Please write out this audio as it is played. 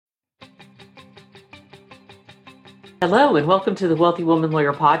Hello, and welcome to the Wealthy Woman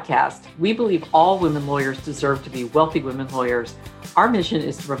Lawyer podcast. We believe all women lawyers deserve to be wealthy women lawyers. Our mission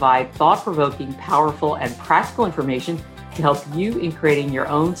is to provide thought-provoking, powerful, and practical information to help you in creating your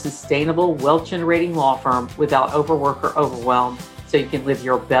own sustainable, wealth-generating law firm without overwork or overwhelm so you can live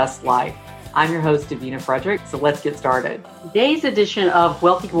your best life. I'm your host, Davina Frederick, so let's get started. Today's edition of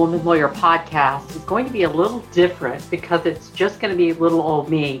Wealthy Woman Lawyer podcast is going to be a little different because it's just going to be little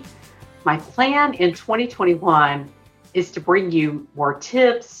old me. My plan in 2021 is to bring you more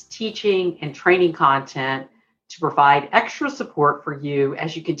tips, teaching, and training content to provide extra support for you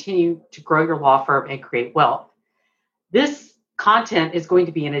as you continue to grow your law firm and create wealth. This content is going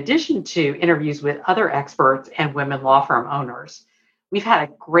to be in addition to interviews with other experts and women law firm owners. We've had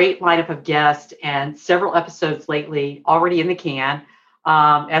a great lineup of guests and several episodes lately already in the can,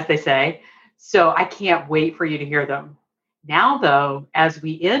 as they say, so I can't wait for you to hear them. Now, though, as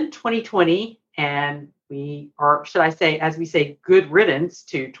we end 2020 and as we say, good riddance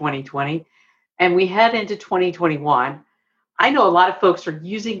to 2020, and we head into 2021, I know a lot of folks are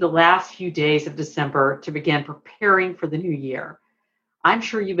using the last few days of December to begin preparing for the new year. I'm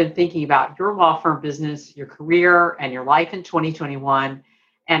sure you've been thinking about your law firm business, your career, and your life in 2021,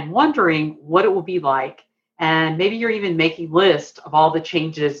 and wondering what it will be like. And maybe you're even making lists of all the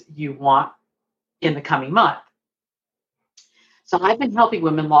changes you want in the coming month. So I've been helping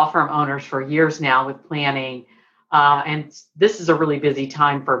women law firm owners for years now with planning, and this is a really busy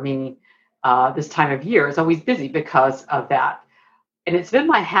time for me. This time of year is always busy because of that. And it's been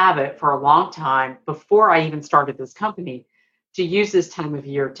my habit for a long time, before I even started this company, to use this time of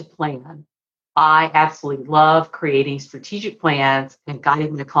year to plan. I absolutely love creating strategic plans and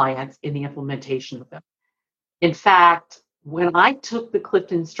guiding my clients in the implementation of them. In fact, when I took the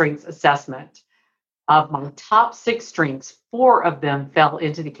Clifton Strengths Assessment, of my top 6 strengths, 4 of them fell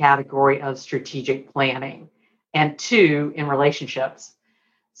into the category of strategic planning and 2 in relationships.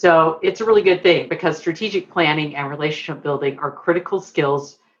 So it's a really good thing because strategic planning and relationship building are critical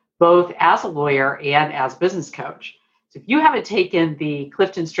skills both as a lawyer and as a business coach. So if you haven't taken the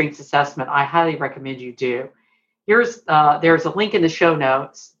Clifton Strengths Assessment, I highly recommend you do. There's a link in the show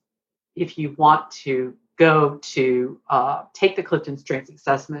notes if you want to go to take the Clifton Strengths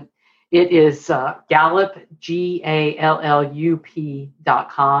Assessment. It is Gallup, GALLUP.com,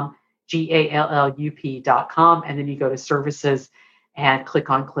 GALLUP.com, and then you go to services and click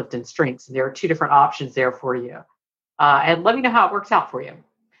on Clifton Strengths. And there are 2 different options there for you. And let me know how it works out for you.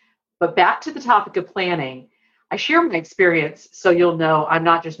 But back to the topic of planning, I share my experience so you'll know I'm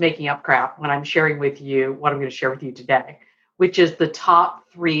not just making up crap when I'm sharing with you what I'm going to share with you today, which is the top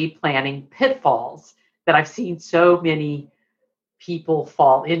 3 planning pitfalls that I've seen so many people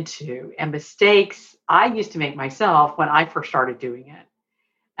fall into and mistakes I used to make myself when I first started doing it.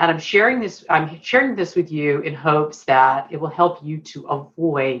 And I'm sharing this with you in hopes that it will help you to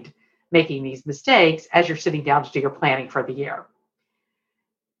avoid making these mistakes as you're sitting down to do your planning for the year.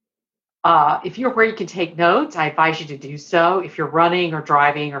 If you're where you can take notes, I advise you to do so. If you're running or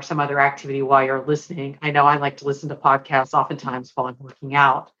driving or some other activity while you're listening, I know I like to listen to podcasts oftentimes while I'm working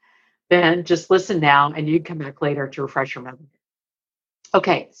out, then just listen now and you can come back later to refresh your memory.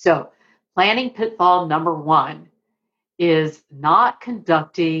 Okay, so planning pitfall number 1 is not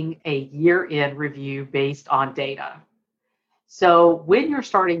conducting a year-end review based on data. So when you're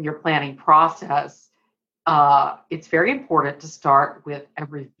starting your planning process, it's very important to start with a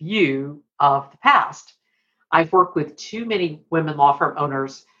review of the past. I've worked with too many women law firm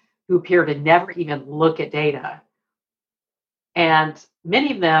owners who appear to never even look at data. And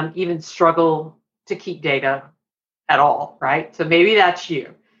many of them even struggle to keep data at all, right? So maybe that's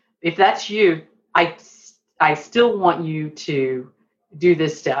you. If that's you, I still want you to do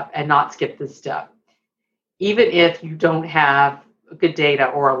this step and not skip this step, even if you don't have good data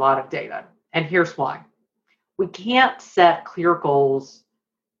or a lot of data. And here's why. We can't set clear goals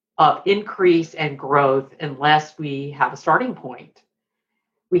of increase and growth unless we have a starting point.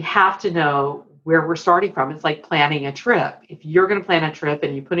 We have to know where we're starting from. It's like planning a trip. If you're going to plan a trip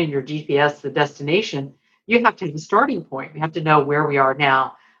and you put in your GPS the destination, you have to have a starting point. We have to know where we are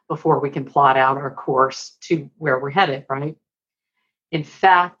now before we can plot out our course to where we're headed, right? In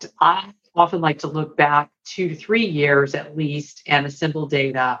fact, I often like to look back 2 to 3 years at least and assemble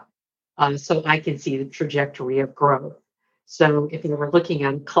data so I can see the trajectory of growth. So if we were looking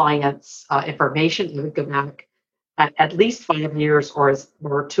at clients' information, we would go back at least 5 years or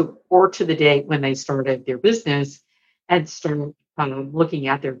to the date when they started their business and start looking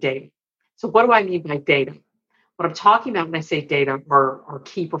at their data. So what do I mean by data? What I'm talking about when I say data are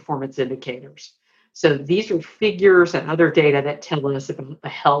key performance indicators. So these are figures and other data that tell us about the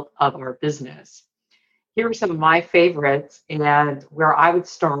health of our business. Here are some of my favorites and where I would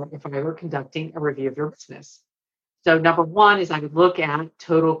start if I were conducting a review of your business. So, number one is I would look at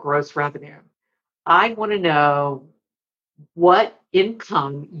total gross revenue. I want to know what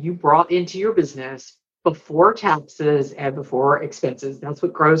income you brought into your business before taxes and before expenses. That's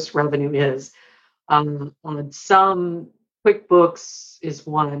what gross revenue is. On some QuickBooks is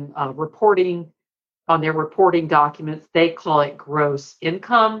one reporting on their reporting documents. They call it gross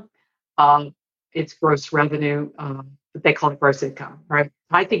income. Um, it's gross revenue, but they call it gross income, right?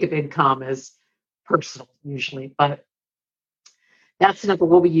 I think of income as personal usually, but that's the number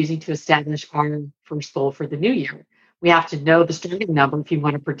we'll be using to establish our first goal for the new year. We have to know the starting number if you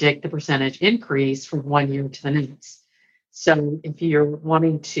want to predict the percentage increase from one year to the next. So if you're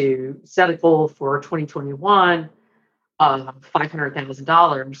wanting to set a goal for 2021 of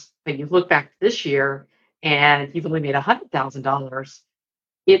 $500,000, but you look back this year and you've only made $100,000,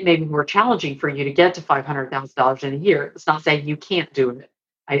 it may be more challenging for you to get to $500,000 in a year. It's not saying you can't do it.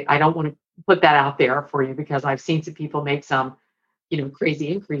 I don't want to put that out there for you because I've seen some people make some crazy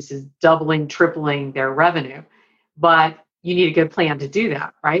increases, doubling, tripling their revenue. But you need a good plan to do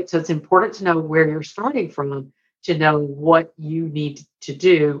that, right? So it's important to know where you're starting from to know what you need to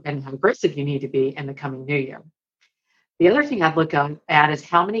do and how aggressive you need to be in the coming new year. The other thing I'd look at is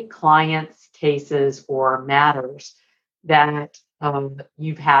how many clients, cases, or matters that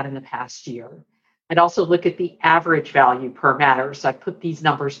you've had in the past year. I'd also look at the average value per matter. So I put these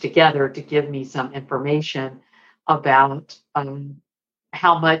numbers together to give me some information about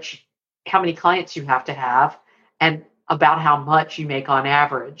how many clients you have to have, and about how much you make on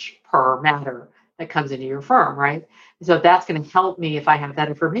average per matter that comes into your firm, right? So that's going to help me. If I have that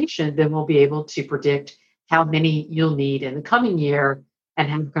information, then we'll be able to predict how many you'll need in the coming year and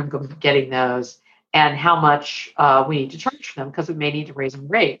how we're going to go about getting those and how much we need to charge for them because we may need to raise our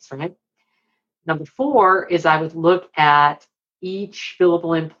rates, right? Number four is I would look at each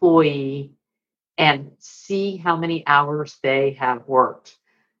billable employee and see how many hours they have worked.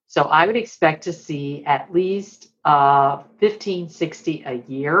 So I would expect to see at least 1560 a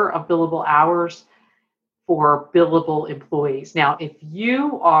year of billable hours for billable employees. Now, if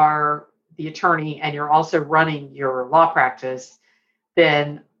you are the attorney and you're also running your law practice,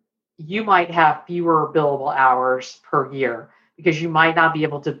 then you might have fewer billable hours per year because you might not be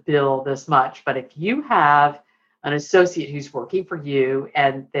able to bill this much. But if you have an associate who's working for you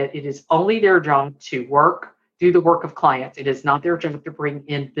and that it is only their job to do the work of clients, it is not their job to bring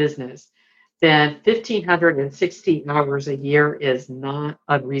in business, then 1,560 hours a year is not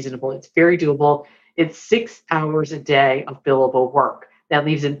unreasonable. It's very doable. It's 6 hours a day of billable work. That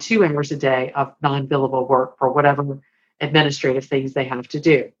leaves in 2 hours a day of non-billable work for whatever administrative things they have to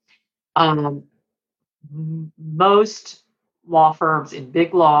do. Most law firms in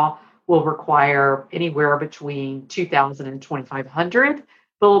big law will require anywhere between 2,000 and 2,500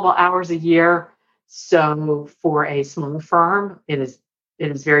 billable hours a year. So for a small firm, it is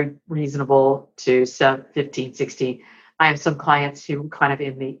very reasonable to set 1,560. I have some clients who are kind of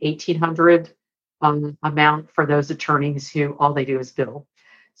in the 1,800 amount for those attorneys who all they do is bill.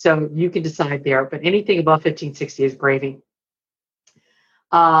 So you can decide there, but anything above 1,560 is gravy.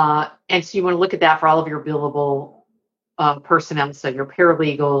 And so you want to look at that for all of your billable personnel, so your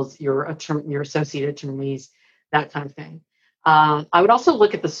paralegals, your associate attorneys, that kind of thing. I would also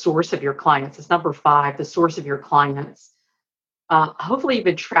look at the source of your clients. It's number 5, the source of your clients. Hopefully you've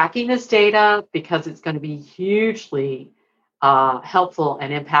been tracking this data because it's going to be hugely helpful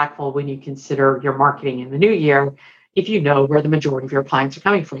and impactful when you consider your marketing in the new year if you know where the majority of your clients are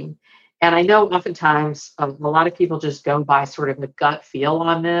coming from. And I know oftentimes a lot of people just go by sort of a gut feel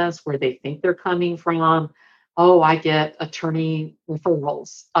on this, where they think they're coming from. Oh, I get attorney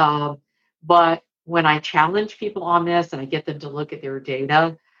referrals. But when I challenge people on this and I get them to look at their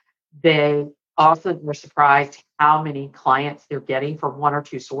data, they often are surprised how many clients they're getting from one or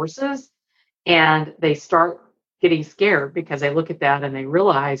two sources. And they start getting scared because they look at that and they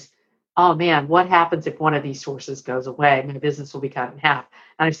realize, oh man, what happens if one of these sources goes away? My business will be cut in half.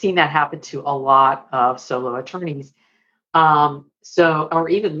 And I've seen that happen to a lot of solo attorneys, or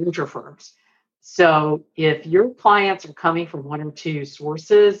even larger firms. So if your clients are coming from one or two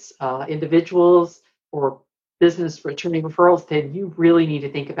sources, individuals or business for attorney referrals, then you really need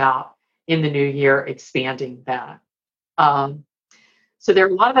to think about in the new year expanding that. So there are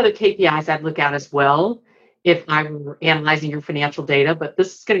a lot of other KPIs I'd look at as well if I were analyzing your financial data, but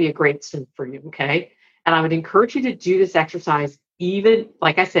this is going to be a great step for you, okay? And I would encourage you to do this exercise even,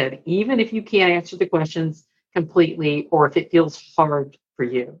 like I said, even if you can't answer the questions completely or if it feels hard for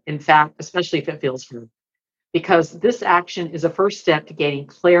you. In fact, especially if it feels hard, because this action is a first step to gaining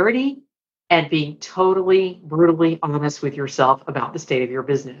clarity and being totally brutally honest with yourself about the state of your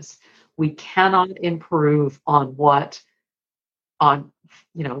business. We cannot improve on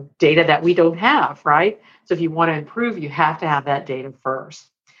data that we don't have, right? So if you want to improve, you have to have that data first.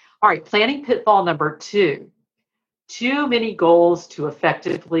 All right, planning pitfall number 2. Too many goals to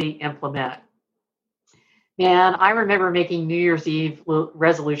effectively implement. Man, I remember making New Year's Eve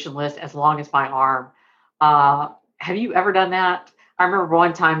resolution list as long as my arm. Have you ever done that? I remember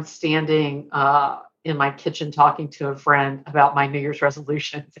one time standing in my kitchen talking to a friend about my New Year's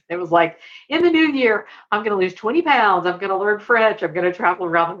resolutions. It was like, in the new year, I'm going to lose 20 pounds. I'm going to learn French. I'm going to travel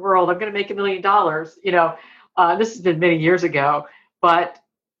around the world. I'm going to make $1 million. This has been many years ago, but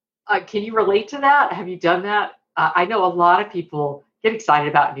can you relate to that? Have you done that? I know a lot of people get excited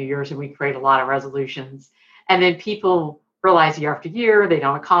about New Year's and we create a lot of resolutions. And then people realize year after year they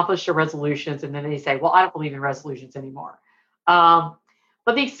don't accomplish their resolutions. And then they say, well, I don't believe in resolutions anymore.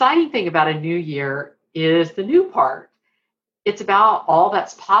 But the exciting thing about a new year is the new part. It's about all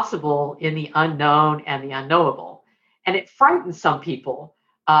that's possible in the unknown and the unknowable. And it frightens some people.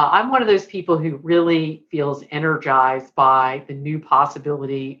 I'm one of those people who really feels energized by the new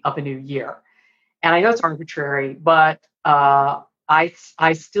possibility of a new year. And I know it's arbitrary, but I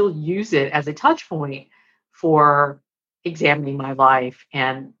still use it as a touch point for examining my life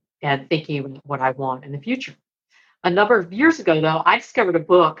and thinking about what I want in the future. A number of years ago, though, I discovered a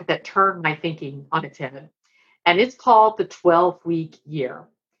book that turned my thinking on its head, and it's called The 12-Week Year.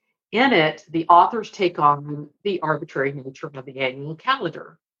 In it, the authors take on the arbitrary nature of the annual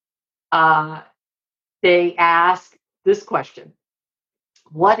calendar. They ask this question: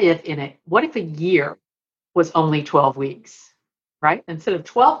 what if a year was only 12 weeks, right? Instead of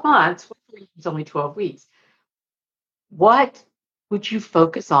 12 months, what if it was only 12 weeks? What would you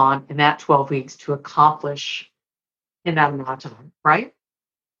focus on in that 12 weeks to accomplish in that amount of time, right?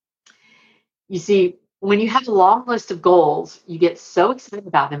 You see, when you have a long list of goals, you get so excited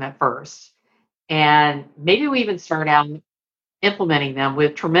about them at first. And maybe we even start out implementing them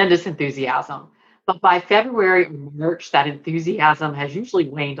with tremendous enthusiasm. But by February or March, that enthusiasm has usually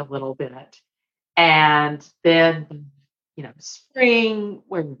waned a little bit. And then, spring,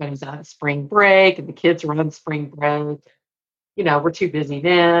 where everybody's on spring break and the kids are on spring break, we're too busy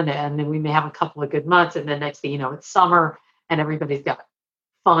then. And then we may have a couple of good months. And then next thing you know, it's summer and everybody's got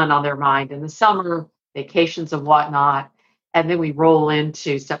fun on their mind in the summer, vacations and whatnot. And then we roll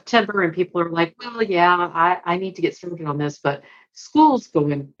into September and people are like, well, yeah, I need to get started on this, but school's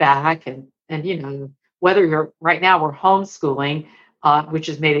going back. And whether you're right now, we're homeschooling, which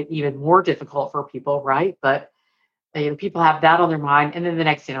has made it even more difficult for people, right? But people have that on their mind. And then the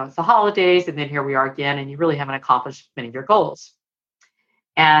next, it's the holidays. And then here we are again, and you really haven't accomplished many of your goals.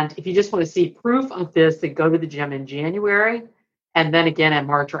 And if you just want to see proof of this, then go to the gym in January. And then again in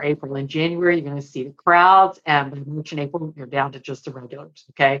March or April. In January, you're going to see the crowds. And by March and April, you're down to just the regulars.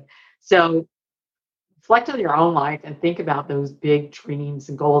 Okay. So reflect on your own life and think about those big dreams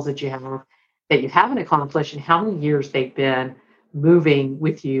and goals that you haven't accomplished and how many years they've been moving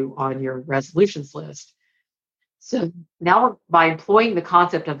with you on your resolutions list. So now by employing the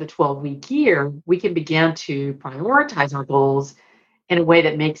concept of the 12-week year, we can begin to prioritize our goals in a way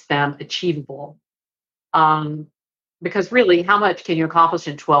that makes them achievable. Because really, how much can you accomplish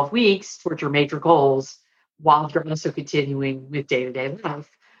in 12 weeks towards your major goals while you're also continuing with day-to-day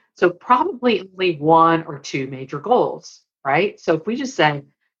life? So probably only 1 or 2 major goals, right? So if we just say,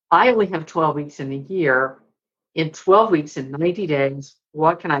 I only have 12 weeks in the year, in 12 weeks, in 90 days,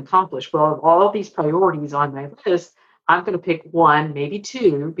 what can I accomplish? Well, of all of these priorities on my list, I'm going to pick 1, maybe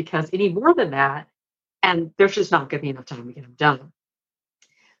 2, because any more than that, and there's just not going to be enough time to get them done.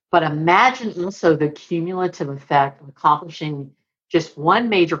 But imagine also the cumulative effect of accomplishing just 1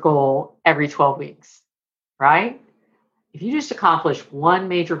 major goal every 12 weeks, right? If you just accomplish 1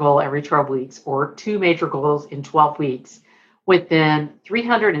 major goal every 12 weeks or 2 major goals in 12 weeks, within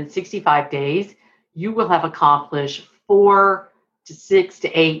 365 days, you will have accomplished 4 to 6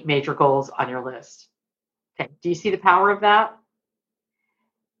 to 8 major goals on your list. Okay, do you see the power of that?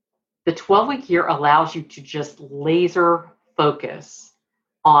 The 12-week year allows you to just laser focus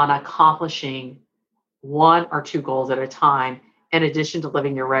on accomplishing 1 or 2 goals at a time, in addition to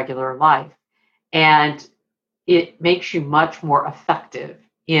living your regular life. And it makes you much more effective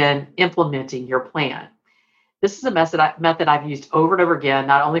in implementing your plan. This is a method I've used over and over again,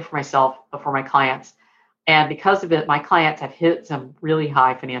 not only for myself, but for my clients. And because of it, my clients have hit some really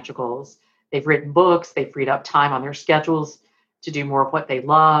high financial goals. They've written books, they've freed up time on their schedules to do more of what they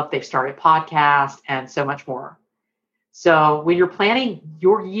love. They've started podcasts and so much more. So when you're planning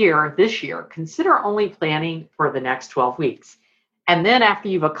your year this year, consider only planning for the next 12 weeks. And then after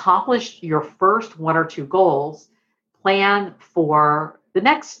you've accomplished your first one or two goals, plan for the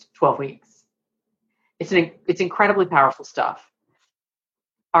next 12 weeks. It's incredibly powerful stuff.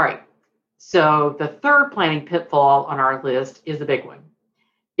 All right. So the third planning pitfall on our list is the big one.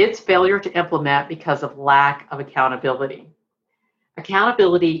 It's failure to implement because of lack of accountability.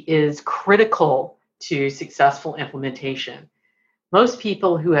 Accountability is critical to successful implementation. Most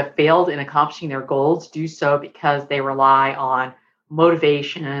people who have failed in accomplishing their goals do so because they rely on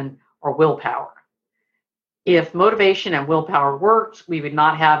motivation or willpower. If motivation and willpower worked, we would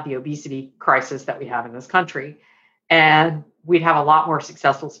not have the obesity crisis that we have in this country. And we'd have a lot more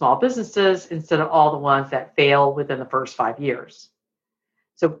successful small businesses instead of all the ones that fail within the first 5 years.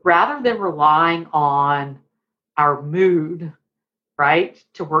 So rather than relying on our mood, right,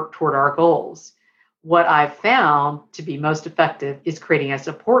 to work toward our goals, what I've found to be most effective is creating a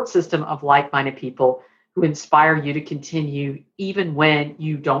support system of like-minded people who inspire you to continue even when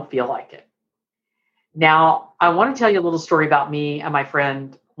you don't feel like it. Now, I want to tell you a little story about me and my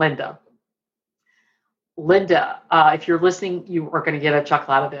friend Linda. Linda, if you're listening, you are going to get a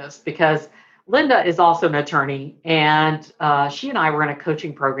chuckle out of this because Linda is also an attorney, and she and I were in a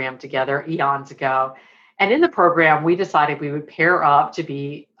coaching program together eons ago. And in the program, we decided we would pair up to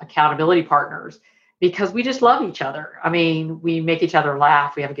be accountability partners because we just love each other. I mean, we make each other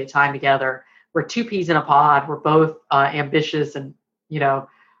laugh. We have a good time together. We're two peas in a pod. We're both ambitious and,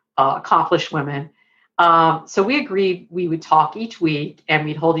 accomplished women. So we agreed we would talk each week and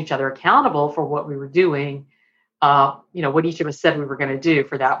we'd hold each other accountable for what we were doing, what each of us said we were going to do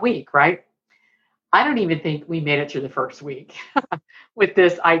for that week, right? I don't even think we made it through the first week with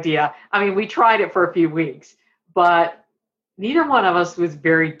this idea. I mean, we tried it for a few weeks, but neither one of us was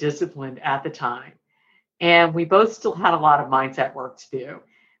very disciplined at the time. And we both still had a lot of mindset work to do.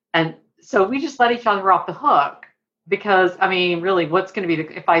 And so we just let each other off the hook because, I mean, really, what's going to be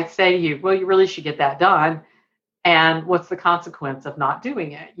if I say to you, well, you really should get that done. And what's the consequence of not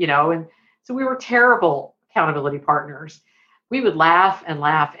doing it? And so we were terrible accountability partners. We would laugh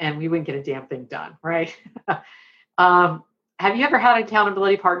and we wouldn't get a damn thing done, right? Have you ever had an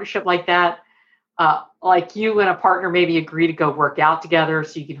accountability partnership like that? Like you and a partner maybe agree to go work out together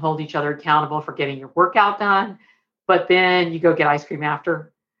so you can hold each other accountable for getting your workout done, but then you go get ice cream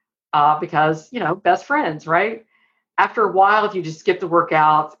after because, best friends, right? After a while, if you just skip the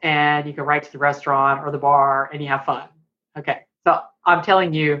workouts and you go right to the restaurant or the bar and you have fun. Okay, so I'm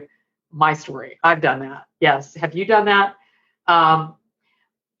telling you my story. I've done that. Yes. Have you done that?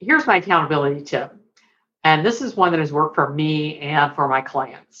 Here's my accountability tip. And this is one that has worked for me and for my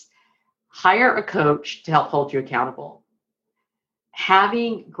clients. Hire a coach to help hold you accountable.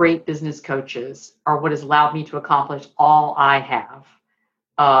 Having great business coaches are what has allowed me to accomplish all I have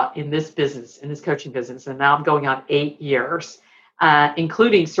in this business, in this coaching business. And now I'm going on 8 years,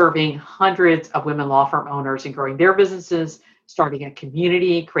 including serving hundreds of women law firm owners and growing their businesses, starting a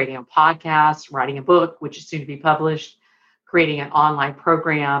community, creating a podcast, writing a book, which is soon to be published, creating an online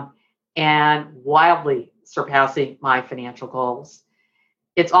program, and wildly surpassing my financial goals.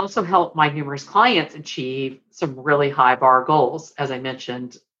 It's also helped my numerous clients achieve some really high bar goals, as I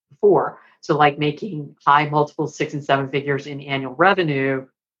mentioned before. So like making high multiple 6 and 7 figures in annual revenue,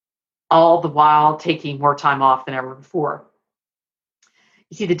 all the while taking more time off than ever before.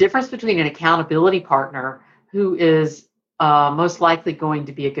 You see, the difference between an accountability partner who is most likely going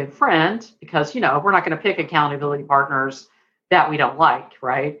to be a good friend, because, we're not going to pick accountability partners that we don't like,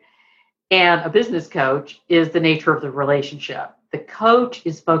 right? And a business coach is the nature of the relationship. The coach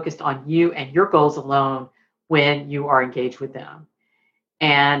is focused on you and your goals alone when you are engaged with them.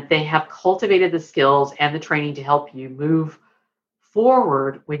 And they have cultivated the skills and the training to help you move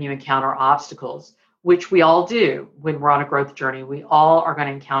forward when you encounter obstacles, which we all do when we're on a growth journey. We all are going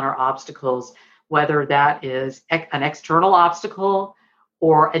to encounter obstacles, whether that is an external obstacle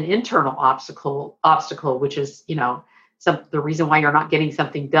or an internal obstacle, which is, the reason why you're not getting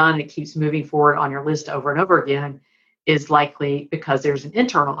something done, it keeps moving forward on your list over and over again, is likely because there's an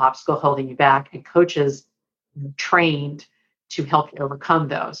internal obstacle holding you back, and coaches trained to help you overcome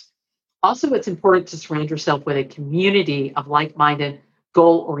those. Also, it's important to surround yourself with a community of like-minded,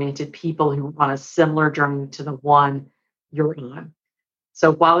 goal-oriented people who are on a similar journey to the one you're on.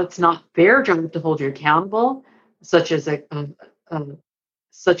 So while it's not their job to hold you accountable, such a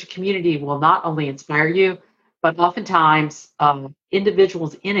community will not only inspire you, but oftentimes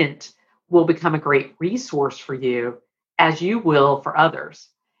individuals in it will become a great resource for you, as you will for others.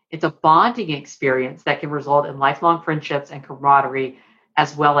 It's a bonding experience that can result in lifelong friendships and camaraderie,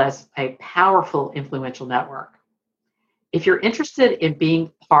 as well as a powerful, influential network. If you're interested in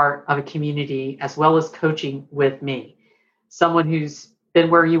being part of a community as well as coaching with me, someone who's been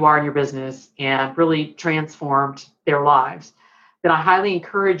where you are in your business and really transformed their lives, then I highly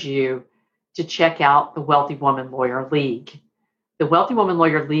encourage you to check out the Wealthy Woman Lawyer League. The Wealthy Woman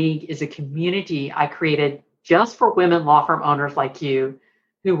Lawyer League is a community I created just for women law firm owners like you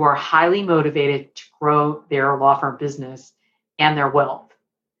who are highly motivated to grow their law firm business and their wealth.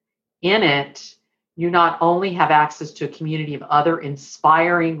 In it, you not only have access to a community of other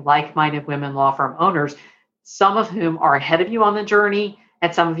inspiring, like-minded women law firm owners, some of whom are ahead of you on the journey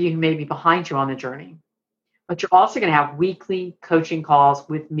and some of you who may be behind you on the journey, but you're also going to have weekly coaching calls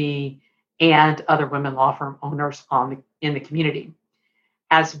with me and other women law firm owners in the community,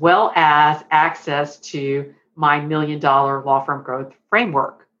 as well as access to my $1 Million Law Firm Growth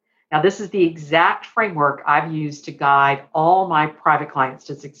Framework. Now, this is the exact framework I've used to guide all my private clients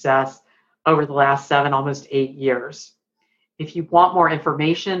to success over the last 7, almost 8 years. If you want more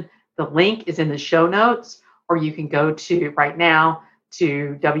information, the link is in the show notes, or you can go to right now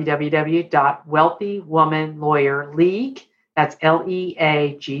to www.wealthywomanlawyerleague, that's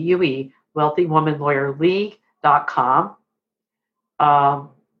LEAGUE, wealthywomanlawyerleague.com.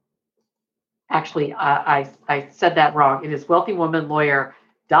 Actually, I said that wrong. It is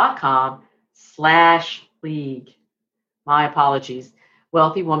wealthywomanlawyer.com/league. My apologies.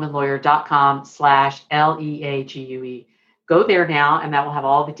 wealthywomanlawyer.com/LEAGUE. Go there now, and that will have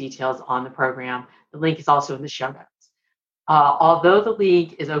all the details on the program. The link is also in the show notes. Although the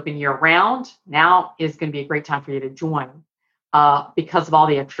league is open year-round, now is going to be a great time for you to join because of all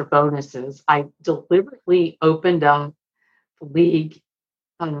the extra bonuses. I deliberately opened up the league.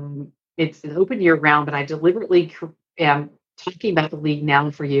 It's open year-round, but I deliberately am talking about the league now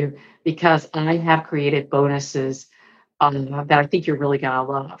for you because I have created bonuses that I think you're really going to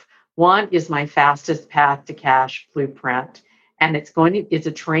love. One is my fastest path to cash blueprint, and it's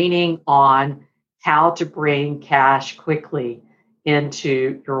a training on how to bring cash quickly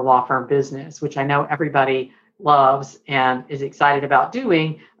into your law firm business, which I know everybody loves and is excited about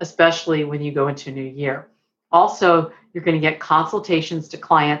doing, especially when you go into a new year. Also, you're going to get consultations to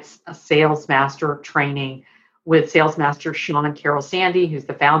clients, a sales master training with sales master Sean Carroll Sandy, who's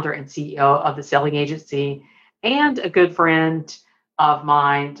the founder and CEO of the Selling Agency, and a good friend of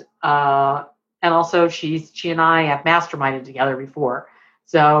mine. And also, she and I have masterminded together before.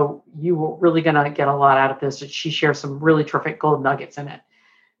 So you are really going to get a lot out of this. She shares some really terrific gold nuggets in it.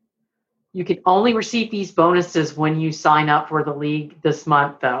 You can only receive these bonuses when you sign up for the league this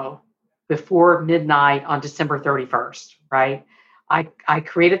month, though, before midnight on December 31st, right? I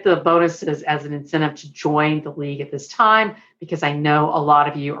created the bonuses as an incentive to join the league at this time because I know a lot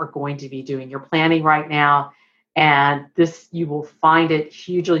of you are going to be doing your planning right now. And you will find it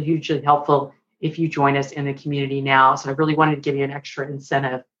hugely, hugely helpful if you join us in the community now. So I really wanted to give you an extra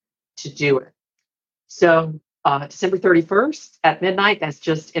incentive to do it. So December 31st at midnight, that's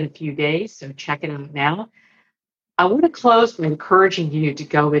just in a few days. So check it out now. I want to close by encouraging you to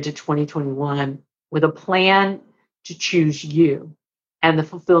go into 2021 with a plan to choose you and the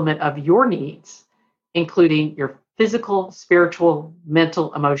fulfillment of your needs, including your physical, spiritual,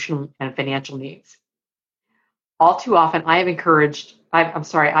 mental, emotional, and financial needs. All too often, I have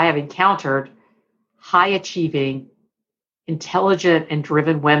encountered high-achieving, intelligent, and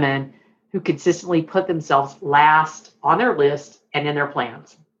driven women who consistently put themselves last on their list and in their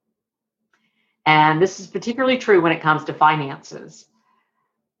plans. And this is particularly true when it comes to finances.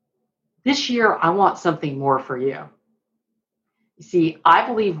 This year, I want something more for you. You see, I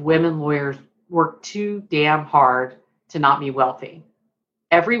believe women lawyers work too damn hard to not be wealthy.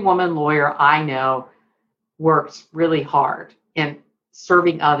 Every woman lawyer I know works really hard in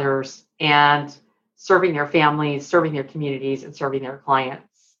serving others and serving their families, serving their communities, and serving their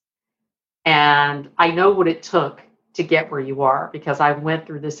clients. And I know what it took to get where you are because I went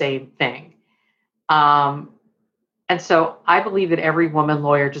through the same thing. And so I believe that every woman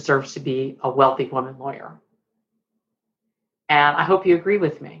lawyer deserves to be a wealthy woman lawyer. And I hope you agree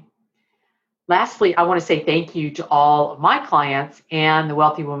with me. Lastly, I want to say thank you to all of my clients and the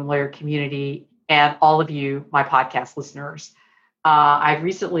Wealthy Woman Lawyer community and all of you, my podcast listeners. I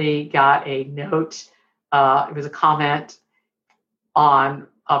recently got a note. It was a comment on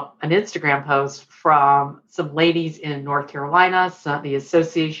an Instagram post from some ladies in North Carolina,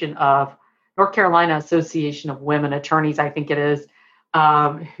 the North Carolina Association of Women Attorneys, I think it is,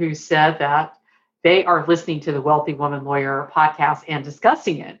 who said that they are listening to the Wealthy Woman Lawyer podcast and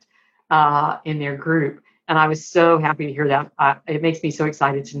discussing it in their group. And I was so happy to hear that. It makes me so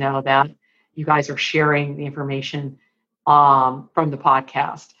excited to know that you guys are sharing the information from the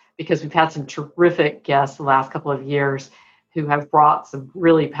podcast, because we've had some terrific guests the last couple of years who have brought some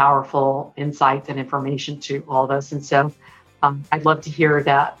really powerful insights and information to all of us. And so I'd love to hear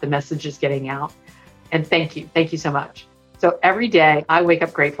that the message is getting out. And thank you. Thank you so much. So every day I wake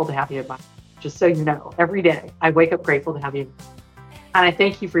up grateful to have you in my life. Just so you know, every day I wake up grateful to have you. And I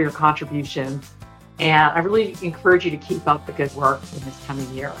thank you for your contributions. And I really encourage you to keep up the good work in this coming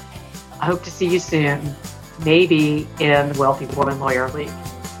year. I hope to see you soon, maybe in the Wealthy Woman Lawyer League.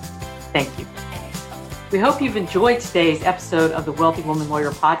 Thank you. We hope you've enjoyed today's episode of the Wealthy Woman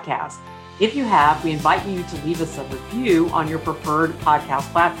Lawyer podcast. If you have, we invite you to leave us a review on your preferred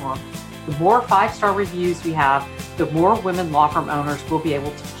podcast platform. The more 5-star reviews we have, the more women law firm owners will be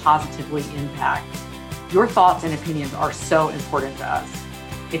able to positively impact. Your thoughts and opinions are so important to us.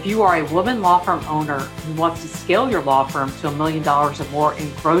 If you are a woman law firm owner who wants to scale your law firm to $1 million or more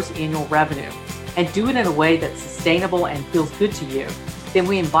in gross annual revenue and do it in a way that's sustainable and feels good to you, then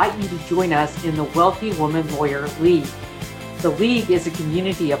we invite you to join us in the Wealthy Woman Lawyer League. The League is a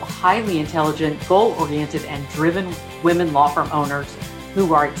community of highly intelligent, goal-oriented, and driven women law firm owners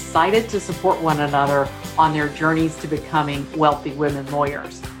who are excited to support one another on their journeys to becoming wealthy women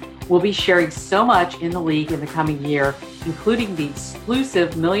lawyers. We'll be sharing so much in the League in the coming year, including the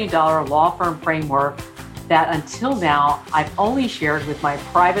exclusive $1 million law firm framework that until now I've only shared with my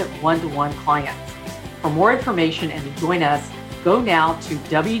private one-to-one clients. For more information and to join us, go now to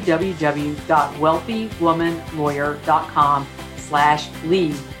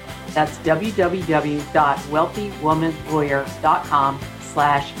www.wealthywomanlawyer.com/league. That's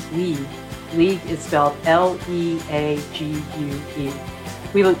www.wealthywomanlawyer.com/league. League is spelled League.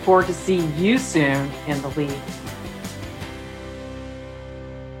 We look forward to seeing you soon in the League.